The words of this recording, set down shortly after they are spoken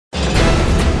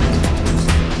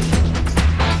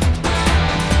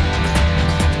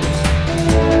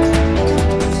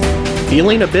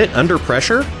Feeling a bit under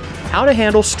pressure? How to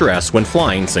handle stress when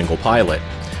flying single pilot.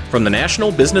 From the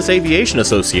National Business Aviation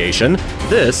Association,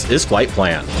 this is Flight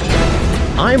Plan.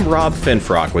 I'm Rob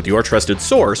Finfrock with your trusted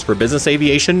source for business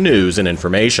aviation news and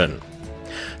information.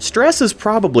 Stress is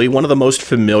probably one of the most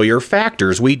familiar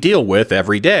factors we deal with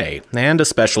every day, and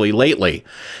especially lately.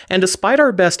 And despite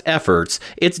our best efforts,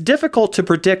 it's difficult to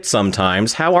predict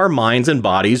sometimes how our minds and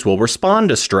bodies will respond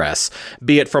to stress,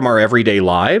 be it from our everyday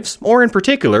lives, or in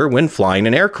particular when flying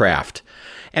an aircraft.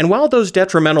 And while those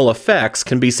detrimental effects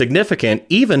can be significant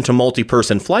even to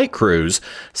multi-person flight crews,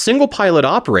 single-pilot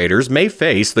operators may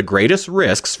face the greatest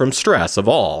risks from stress of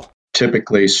all.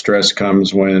 Typically, stress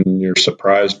comes when you're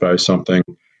surprised by something,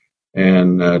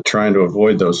 and trying to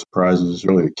avoid those surprises is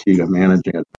really the key to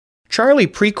managing it. Charlie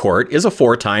Precourt is a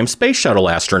 4-time Space Shuttle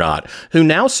astronaut who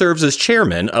now serves as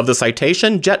chairman of the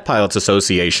Citation Jet Pilots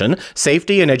Association,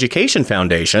 Safety and Education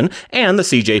Foundation, and the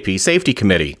CJP Safety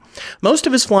Committee. Most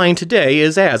of his flying today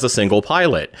is as a single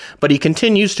pilot, but he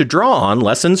continues to draw on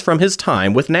lessons from his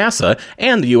time with NASA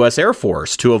and the U.S. Air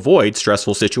Force to avoid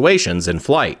stressful situations in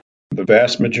flight. The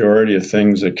vast majority of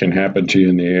things that can happen to you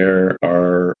in the air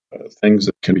are things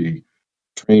that can be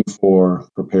trained for,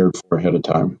 prepared for ahead of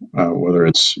time, whether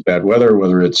it's bad weather,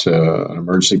 whether it's an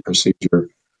emergency procedure,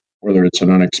 whether it's an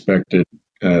unexpected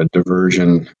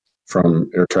diversion from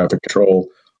air traffic control.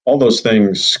 All those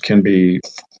things can be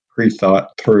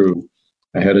pre-thought through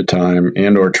ahead of time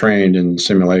and or trained in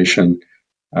simulation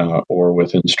or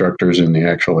with instructors in the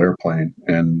actual airplane.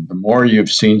 And the more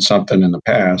you've seen something in the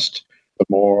past, the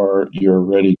more you're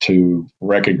ready to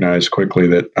recognize quickly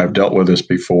that I've dealt with this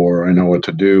before, I know what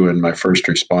to do, and my first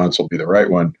response will be the right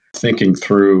one. Thinking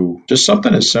through just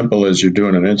something as simple as you're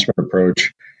doing an instrument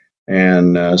approach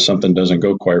and something doesn't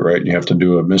go quite right and you have to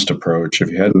do a missed approach.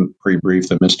 If you hadn't pre-briefed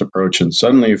the missed approach and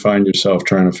suddenly you find yourself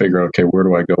trying to figure out, okay, where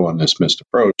do I go on this missed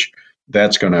approach?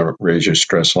 That's going to raise your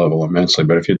stress level immensely.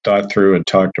 But if you thought through and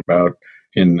talked about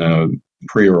in the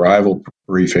pre-arrival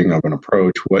briefing of an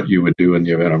approach what you would do in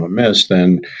the event of a miss,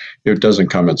 then it doesn't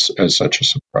come as such a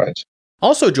surprise.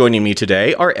 Also joining me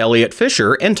today are Elliot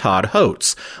Fisher and Todd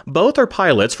Holtz. Both are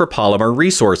pilots for Polymer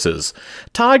Resources.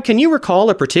 Todd, can you recall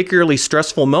a particularly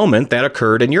stressful moment that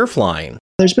occurred in your flying?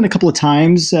 There's been a couple of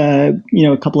times, a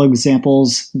couple of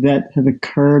examples that have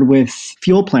occurred with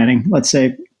fuel planning, let's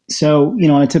say. So,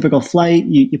 on a typical flight,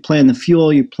 you plan the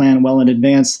fuel, you plan well in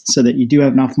advance so that you do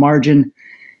have enough margin.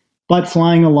 But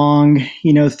flying along,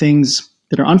 things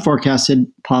that are unforecasted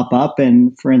pop up.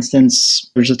 And for instance,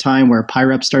 there's a time where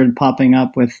PIREP started popping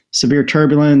up with severe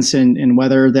turbulence and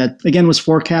weather that, again, was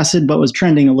forecasted, but was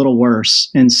trending a little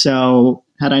worse. And so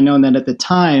had I known that at the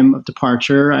time of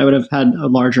departure, I would have had a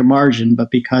larger margin. But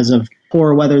because of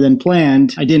poorer weather than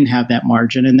planned, I didn't have that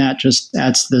margin. And that just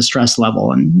adds to the stress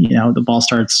level. And, the ball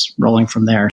starts rolling from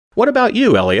there. What about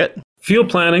you, Elliot? Fuel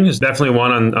planning is definitely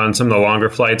one on some of the longer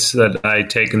flights that I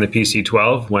take in the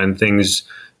PC-12 when things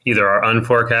either are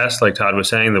unforecast, like Todd was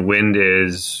saying, the wind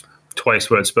is twice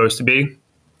what it's supposed to be,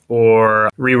 or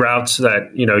reroutes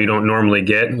that you don't normally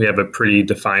get. We have a pretty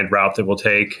defined route that we'll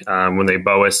take when they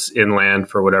bow us inland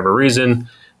for whatever reason.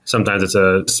 Sometimes it's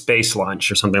a space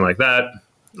launch or something like that.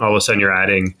 All of a sudden you're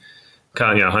adding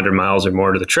 100 miles or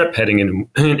more to the trip, heading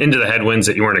into the headwinds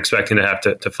that you weren't expecting to have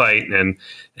to fight and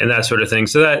that sort of thing.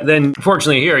 So that then,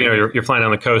 fortunately, here you're flying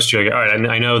down the coast. You're like, all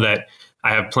right, I know that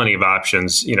I have plenty of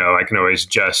options. I can always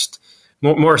just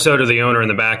more so to the owner in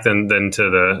the back than to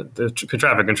the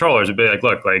traffic controllers. It'd be like,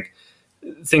 look,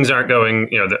 things aren't going.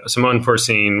 Some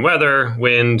unforeseen weather,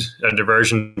 wind, a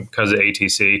diversion because of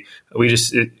ATC.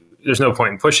 There's no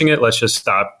point in pushing it. Let's just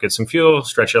stop, get some fuel,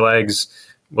 stretch your legs.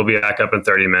 We'll be back up in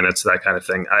 30 minutes, that kind of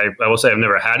thing. I will say I've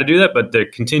never had to do that, but the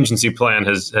contingency plan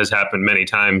has happened many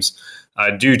times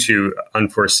due to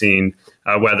unforeseen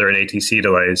weather and ATC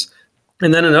delays.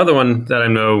 And then another one that I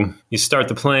know, you start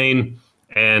the plane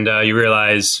and you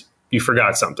realize you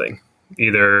forgot something,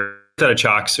 either a set of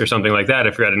chocks or something like that.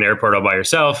 If you're at an airport all by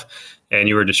yourself and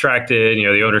you were distracted,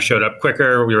 the owner showed up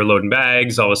quicker, we were loading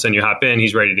bags, all of a sudden you hop in,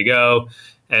 he's ready to go.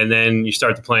 And then you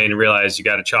start the plane and realize you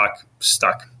got a chalk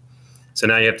stuck. So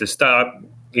now you have to stop,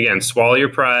 again, swallow your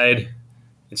pride.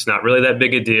 It's not really that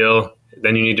big a deal.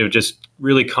 Then you need to just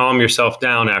really calm yourself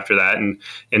down after that. And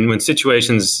when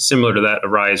situations similar to that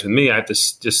arise with me, I have to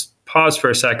just pause for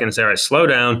a second and say, all right, slow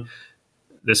down.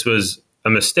 This was a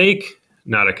mistake,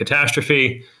 not a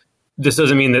catastrophe. This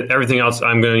doesn't mean that everything else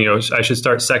I should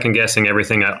start second guessing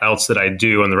everything else that I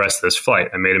do on the rest of this flight.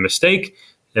 I made a mistake.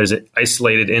 There's an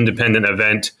isolated, independent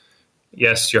event.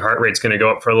 Yes, your heart rate's going to go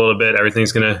up for a little bit.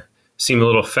 Everything's going to seem a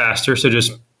little faster. So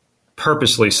just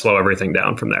purposely slow everything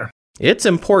down from there. It's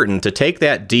important to take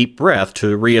that deep breath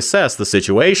to reassess the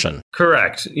situation.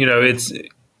 Correct. It's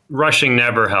rushing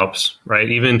never helps, right?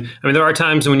 There are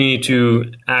times when you need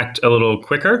to act a little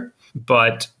quicker,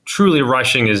 but truly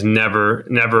rushing is never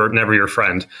your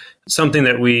friend. Something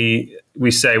that we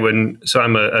say so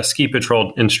I'm a ski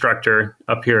patrol instructor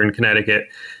up here in Connecticut.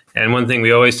 And one thing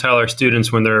we always tell our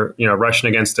students when they're, rushing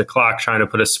against the clock, trying to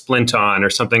put a splint on or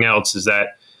something else is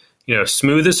that,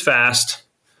 smooth is fast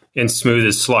and smooth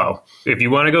is slow. If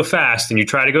you want to go fast and you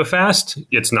try to go fast,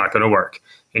 it's not going to work.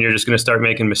 And you're just going to start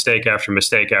making mistake after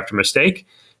mistake after mistake.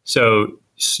 So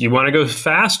you want to go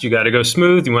fast, you got to go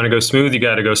smooth. You want to go smooth, you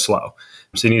got to go slow.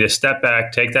 So you need to step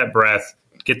back, take that breath,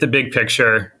 get the big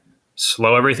picture,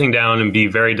 slow everything down, and be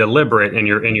very deliberate in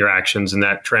your actions. And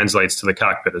that translates to the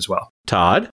cockpit as well.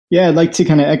 Todd? Yeah, I'd like to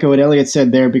kind of echo what Elliot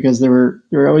said there, because there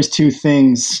were always two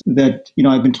things that,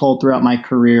 I've been told throughout my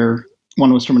career.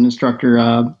 One was from an instructor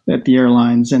at the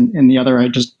airlines, and the other I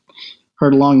just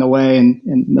heard along the way. And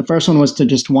the first one was to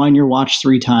just wind your watch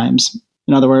 3 times.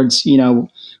 In other words,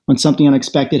 when something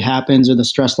unexpected happens or the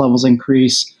stress levels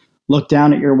increase, look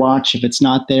down at your watch. If it's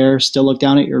not there, still look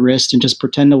down at your wrist and just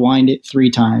pretend to wind it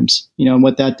 3 times. And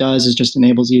what that does is just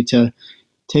enables you to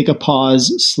take a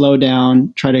pause, slow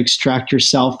down, try to extract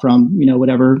yourself from,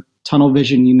 whatever tunnel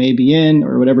vision you may be in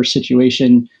or whatever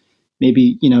situation may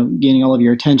be, gaining all of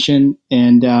your attention,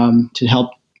 and to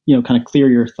help, kind of clear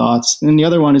your thoughts. And the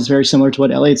other one is very similar to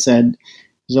what Elliot said.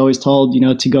 He's always told,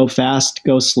 to go fast,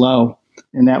 go slow.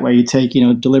 And that way you take,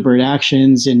 deliberate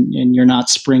actions and you're not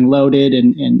spring loaded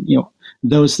and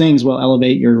those things will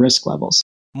elevate your risk levels.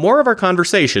 More of our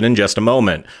conversation in just a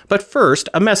moment. But first,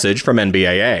 a message from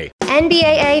NBAA.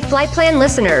 NBAA Flight Plan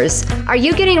listeners, are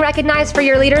you getting recognized for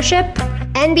your leadership?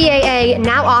 NBAA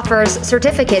now offers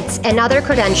certificates and other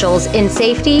credentials in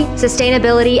safety,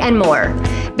 sustainability, and more.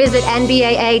 Visit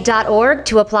NBAA.org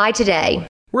to apply today.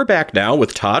 We're back now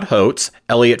with Todd Holtz,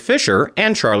 Elliot Fisher,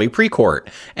 and Charlie Precourt,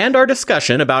 and our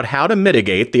discussion about how to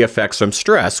mitigate the effects from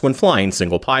stress when flying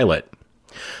single pilot.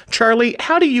 Charlie,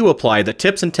 how do you apply the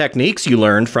tips and techniques you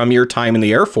learned from your time in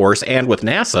the Air Force and with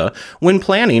NASA when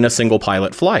planning a single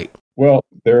pilot flight? Well,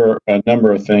 there are a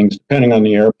number of things, depending on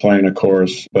the airplane, of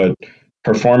course, but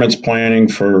performance planning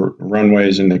for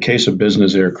runways. In the case of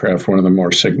business aircraft, one of the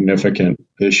more significant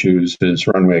issues is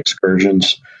runway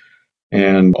excursions,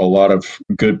 and a lot of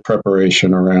good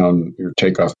preparation around your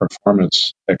takeoff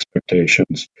performance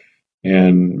expectations,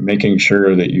 and making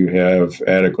sure that you have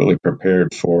adequately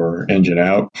prepared for engine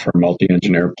out for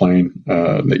multi-engine airplane,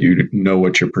 that you know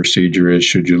what your procedure is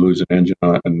should you lose an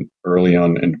engine early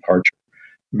on in departure.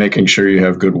 Making sure you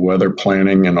have good weather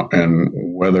planning and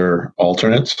weather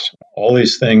alternates. All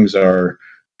these things are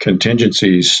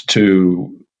contingencies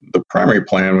to the primary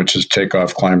plan, which is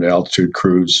takeoff, climb to altitude,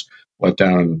 cruise, let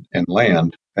down, and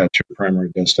land at your primary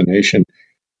destination.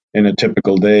 In a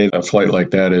typical day, a flight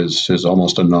like that is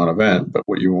almost a non-event. But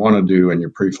what you want to do in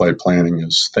your pre-flight planning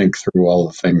is think through all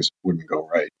the things that wouldn't go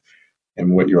right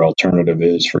and what your alternative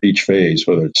is for each phase,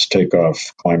 whether it's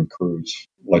takeoff, climb, cruise,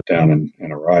 let down,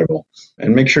 and arrival.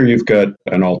 And make sure you've got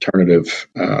an alternative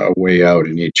way out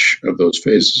in each of those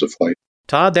phases of flight.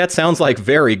 Todd, that sounds like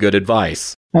very good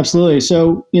advice. Absolutely.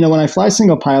 So, when I fly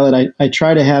single pilot, I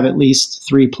try to have at least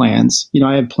 3 plans.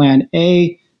 I have plan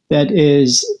A, that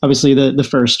is obviously the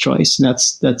first choice. And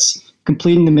that's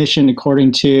completing the mission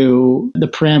according to the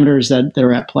parameters that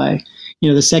are at play.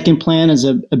 The second plan is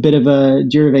a bit of a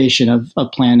derivation of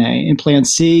plan A. And plan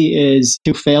C is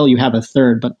to fail, you have a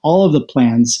third. But all of the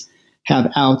plans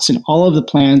have outs, and all of the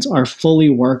plans are fully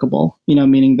workable,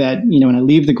 meaning that, when I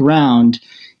leave the ground,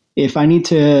 if I need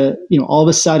to, all of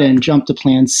a sudden jump to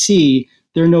plan C,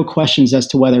 there are no questions as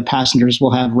to whether passengers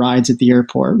will have rides at the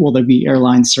airport. Will there be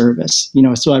airline service?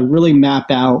 So I really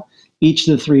map out each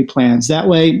of the 3 plans. That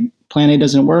way, plan A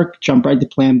doesn't work, jump right to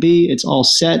plan B. It's all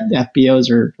set. The FBOs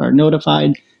are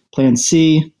notified. Plan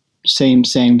C, same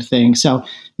thing. So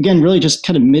again, really just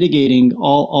kind of mitigating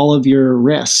all of your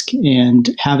risk and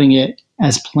having it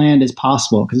as planned as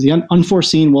possible, because the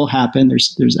unforeseen will happen.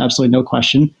 There's absolutely no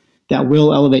question. That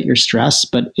will elevate your stress.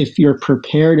 But if you're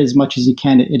prepared as much as you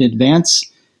can in advance,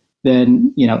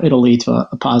 then it'll lead to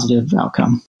a positive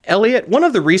outcome. Elliot, one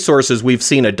of the resources we've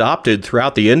seen adopted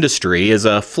throughout the industry is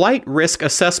a flight risk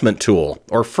assessment tool,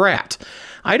 or FRAT.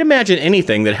 I'd imagine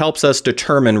anything that helps us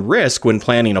determine risk when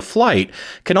planning a flight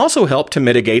can also help to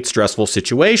mitigate stressful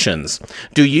situations.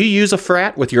 Do you use a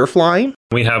FRAT with your flying?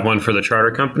 We have one for the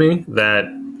charter company that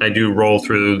I do roll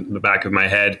through the back of my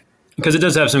head, because it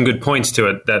does have some good points to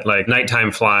it that like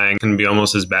nighttime flying can be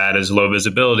almost as bad as low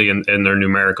visibility in their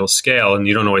numerical scale. And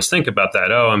you don't always think about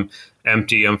that. Oh, I'm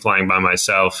empty, I'm flying by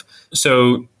myself.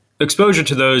 So exposure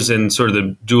to those in sort of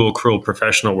the dual crew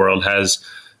professional world has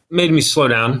made me slow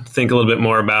down, think a little bit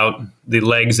more about the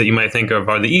legs that you might think of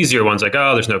are the easier ones, like,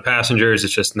 oh, there's no passengers,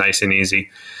 it's just nice and easy.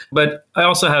 But I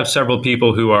also have several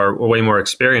people who are way more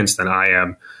experienced than I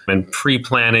am. And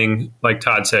pre-planning, like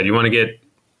Todd said, you want to get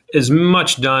as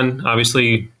much done,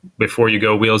 obviously, before you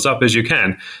go wheels up as you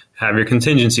can. Have your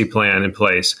contingency plan in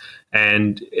place.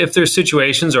 And if there's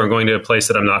situations or I'm going to a place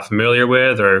that I'm not familiar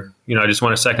with, or, I just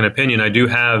want a second opinion, I do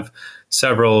have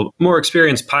several more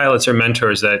experienced pilots or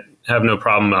mentors that have no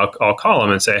problem. I'll call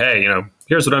them and say, hey,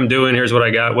 here's what I'm doing. Here's what I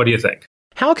got. What do you think?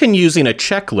 How can using a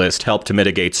checklist help to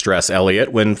mitigate stress,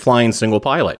 Elliot, when flying single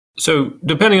pilot? So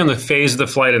depending on the phase of the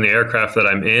flight and the aircraft that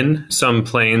I'm in, some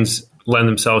planes lend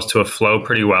themselves to a flow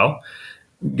pretty well.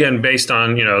 Again, based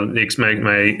on,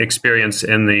 my experience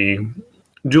in the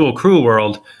dual crew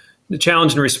world, the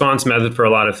challenge and response method for a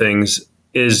lot of things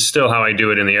is still how I do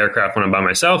it in the aircraft when I'm by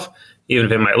myself, even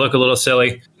if it might look a little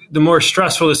silly. The more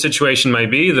stressful the situation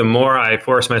might be, the more I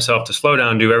force myself to slow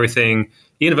down, do everything,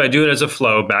 even if I do it as a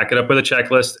flow, back it up with a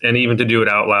checklist, and even to do it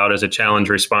out loud as a challenge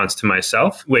response to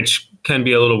myself, which can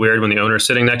be a little weird when the owner's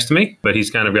sitting next to me, but he's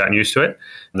kind of gotten used to it,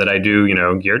 that I do,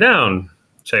 gear down,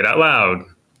 say it out loud,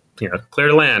 clear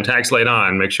to land, tax light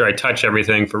on, make sure I touch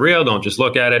everything for real, don't just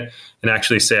look at it, and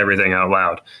actually say everything out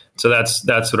loud. So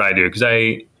that's what I do, because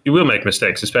you will make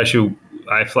mistakes, especially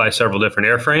I fly several different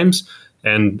airframes,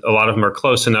 and a lot of them are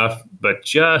close enough, but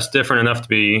just different enough to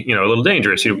be, a little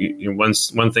dangerous.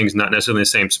 One thing's not necessarily in the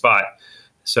same spot.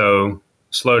 So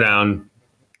slow down,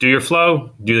 do your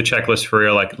flow, do the checklist for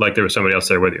real, like there was somebody else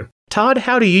there with you. Todd,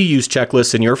 how do you use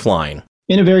checklists in your flying?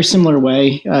 In a very similar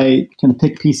way, I kind of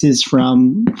pick pieces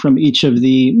from each of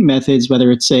the methods,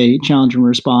 whether it's a challenge and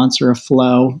response or a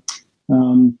flow.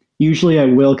 Usually I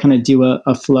will kind of do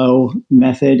a flow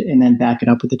method and then back it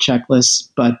up with a checklist.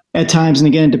 But at times, and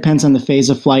again, it depends on the phase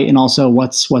of flight and also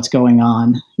what's going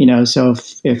on. So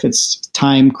if it's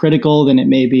time critical, then it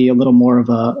may be a little more of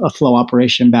a flow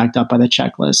operation backed up by the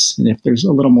checklist. And if there's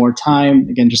a little more time,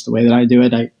 again, just the way that I do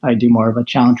it, I do more of a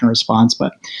challenge and response.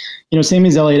 But, same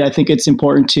as Elliot, I think it's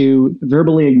important to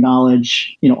verbally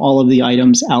acknowledge, all of the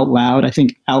items out loud. I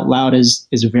think out loud is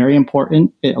very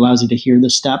important. It allows you to hear the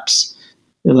steps.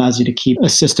 It allows you to keep a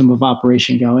system of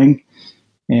operation going.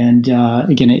 And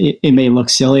again, it may look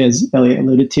silly, as Elliot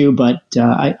alluded to, but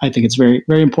I think it's very,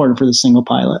 very important for the single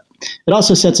pilot. It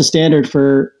also sets a standard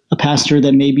for a passenger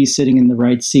that may be sitting in the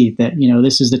right seat, that,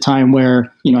 this is the time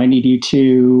where, I need you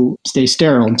to stay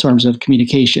sterile in terms of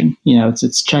communication.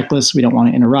 It's checklist. We don't want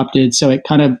to interrupt it. So it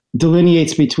kind of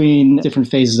delineates between different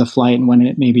phases of flight and when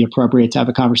it may be appropriate to have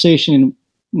a conversation and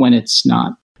when it's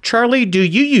not. Charlie, do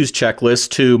you use checklists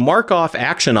to mark off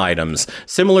action items,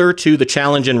 similar to the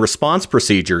challenge and response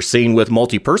procedure seen with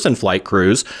multi-person flight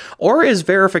crews, or is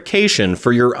verification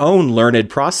for your own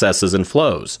learned processes and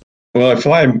flows? Well, I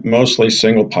fly mostly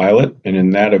single pilot, and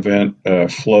in that event,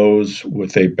 flows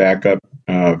with a backup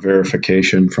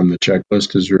verification from the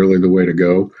checklist is really the way to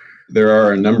go. There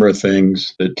are a number of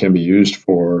things that can be used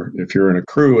for. If you're in a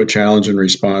crew, a challenge and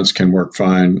response can work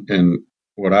fine. And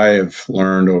what I have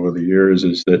learned over the years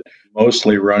is that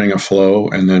mostly running a flow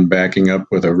and then backing up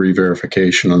with a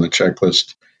re-verification on the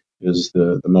checklist is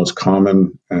the most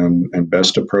common and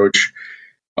best approach.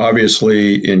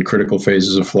 Obviously, in critical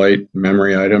phases of flight,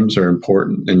 memory items are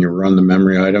important, and you run the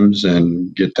memory items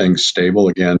and get things stable.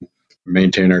 Again,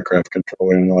 maintain aircraft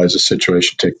control, analyze the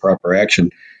situation, take proper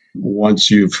action. Once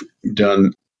you've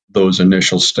done those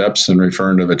initial steps and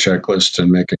referring to the checklist and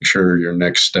making sure your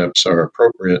next steps are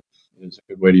appropriate, is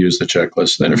a good way to use the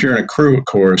checklist. Then if you're in a crew, of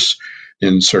course,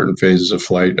 in certain phases of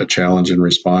flight, a challenge and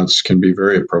response can be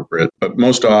very appropriate. But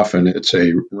most often it's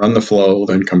a run the flow,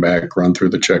 then come back, run through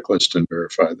the checklist and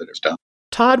verify that it's done.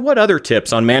 Todd, what other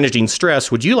tips on managing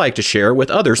stress would you like to share with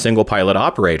other single pilot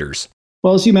operators?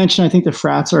 Well, as you mentioned, I think the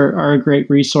FRATs are a great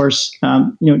resource.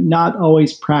 Not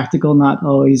always practical, not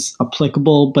always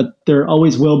applicable, but there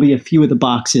always will be a few of the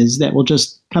boxes that will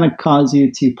just kind of cause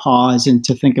you to pause and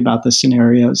to think about the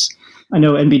scenarios. I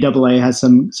know NBAA has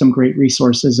some great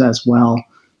resources as well.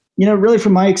 Really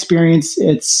from my experience,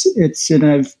 it's and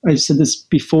I've said this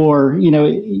before.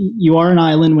 You are an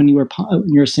island when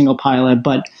you're a single pilot,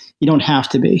 but you don't have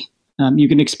to be. You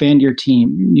can expand your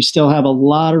team. You still have a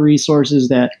lot of resources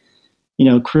that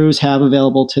crews have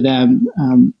available to them.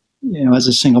 As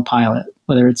a single pilot,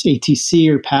 whether it's ATC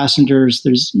or passengers,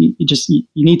 you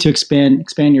need to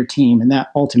expand your team, and that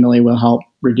ultimately will help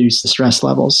reduce the stress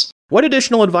levels. What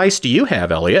additional advice do you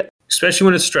have, Elliot? Especially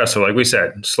when it's stressful, like we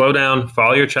said, slow down,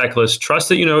 follow your checklist, trust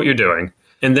that you know what you're doing.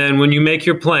 And then when you make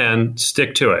your plan,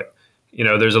 stick to it.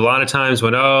 There's a lot of times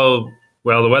when,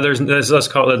 well, let's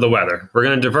call it the weather. We're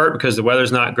going to divert because the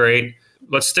weather's not great.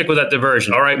 Let's stick with that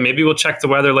diversion. All right, maybe we'll check the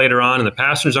weather later on and the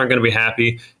passengers aren't going to be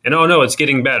happy. And oh no, it's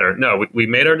getting better. No, we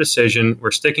made our decision.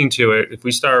 We're sticking to it. If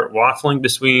we start waffling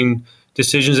between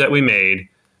decisions that we made,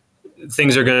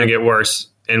 things are going to get worse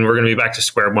and we're going to be back to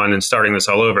square one and starting this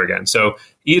all over again. So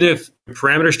even if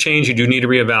parameters change, you do need to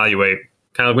reevaluate.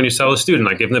 Kind of when you tell a student,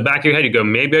 like if in the back of your head you go,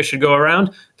 maybe I should go around,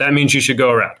 that means you should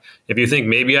go around. If you think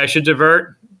maybe I should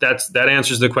divert, that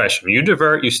answers the question. You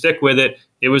divert, you stick with it.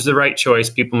 It was the right choice.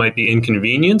 People might be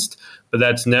inconvenienced, but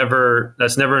that's never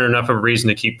enough of a reason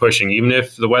to keep pushing. Even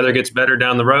if the weather gets better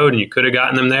down the road and you could have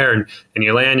gotten them there and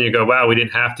you land and you go, wow, we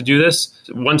didn't have to do this.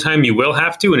 One time you will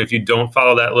have to. And if you don't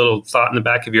follow that little thought in the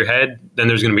back of your head, then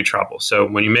there's going to be trouble. So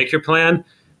when you make your plan,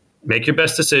 make your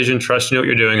best decision, trust you know what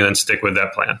you're doing, and then stick with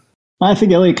that plan. I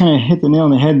think Elliot kind of hit the nail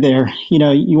on the head there.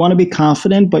 You want to be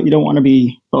confident, but you don't want to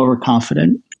be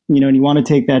overconfident. And you want to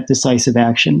take that decisive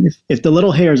action. If the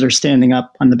little hairs are standing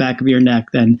up on the back of your neck,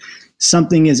 then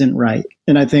something isn't right.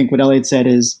 And I think what Elliot said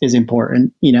is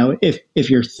important. If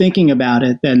you're thinking about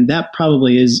it, then that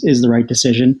probably is the right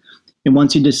decision. And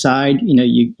once you decide,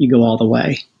 you go all the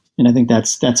way. And I think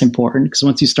that's important, because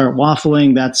once you start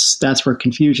waffling, that's where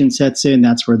confusion sets in.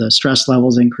 That's where the stress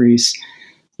levels increase.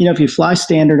 If you fly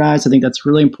standardized, I think that's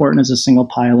really important as a single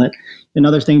pilot.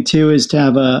 Another thing too is to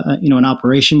have an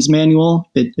operations manual.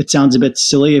 It sounds a bit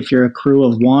silly if you're a crew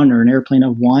of one or an airplane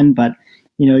of one, but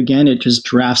again, it just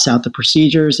drafts out the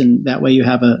procedures, and that way you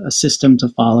have a system to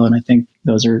follow. And I think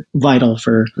those are vital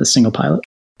for the single pilot.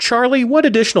 Charlie, what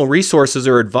additional resources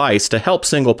or advice to help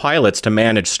single pilots to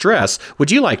manage stress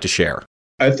would you like to share?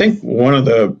 I think one of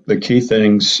the key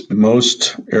things,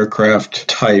 most aircraft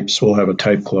types will have a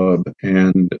type club,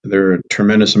 and there are a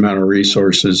tremendous amount of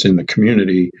resources in the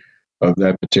community of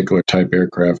that particular type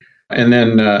aircraft. And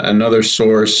then another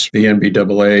source, the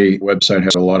NBAA website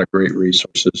has a lot of great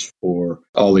resources for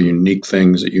all the unique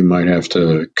things that you might have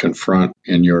to confront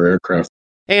in your aircraft.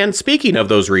 And speaking of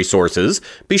those resources,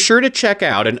 be sure to check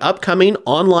out an upcoming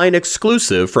online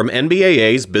exclusive from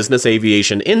NBAA's Business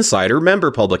Aviation Insider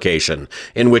member publication,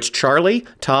 in which Charlie,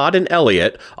 Todd, and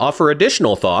Elliot offer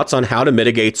additional thoughts on how to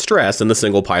mitigate stress in the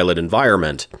single pilot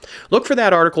environment. Look for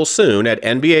that article soon at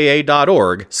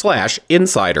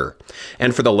nbaa.org/insider.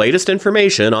 And for the latest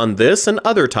information on this and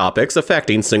other topics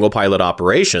affecting single pilot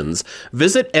operations,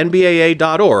 visit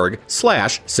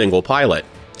nbaa.org/single pilot.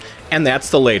 And that's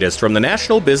the latest from the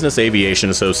National Business Aviation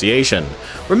Association.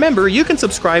 Remember, you can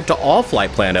subscribe to all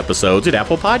Flight Plan episodes at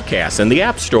Apple Podcasts and the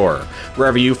App Store,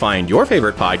 wherever you find your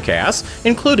favorite podcasts,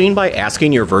 including by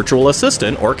asking your virtual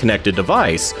assistant or connected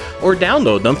device, or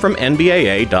download them from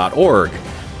nbaa.org.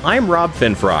 I'm Rob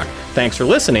Finfrock. Thanks for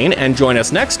listening, and join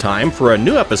us next time for a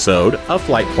new episode of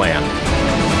Flight Plan.